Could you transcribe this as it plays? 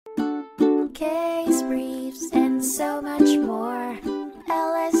case briefs, and so much more.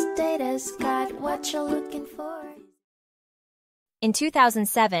 LSData's got what you're looking for. In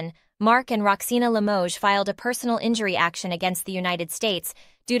 2007, Mark and Roxina Lemoge filed a personal injury action against the United States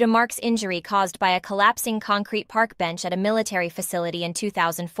due to Mark's injury caused by a collapsing concrete park bench at a military facility in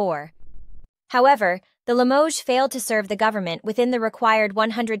 2004. However, the Lemoge failed to serve the government within the required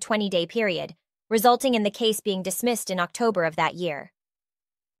 120-day period, resulting in the case being dismissed in October of that year.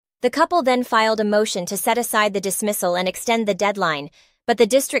 The couple then filed a motion to set aside the dismissal and extend the deadline, but the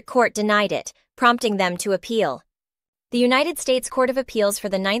district court denied it, prompting them to appeal. The United States Court of Appeals for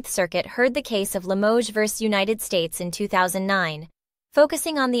the Ninth Circuit heard the case of Lemoge v. United States in 2009,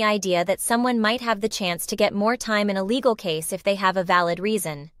 focusing on the idea that someone might have the chance to get more time in a legal case if they have a valid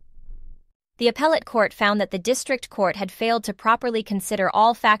reason. The appellate court found that the district court had failed to properly consider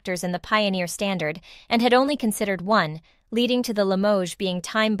all factors in the Pioneer Standard and had only considered one, leading to the Lemoge being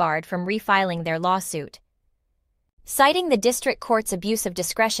time-barred from refiling their lawsuit. Citing the district court's abuse of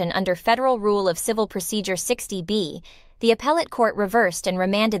discretion under Federal Rule of Civil Procedure 60B, the appellate court reversed and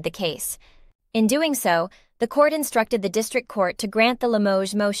remanded the case. In doing so, the court instructed the district court to grant the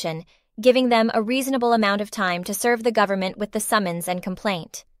Lemoge motion, giving them a reasonable amount of time to serve the government with the summons and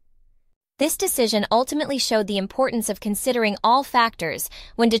complaint. This decision ultimately showed the importance of considering all factors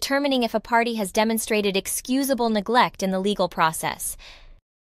when determining if a party has demonstrated excusable neglect in the legal process.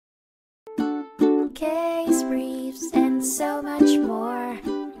 Case briefs, and so much more.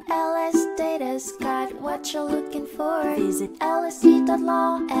 LSData's got what you're looking for. Visit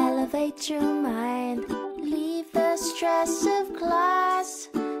lsd.law, elevate your mind. Leave the stress of class.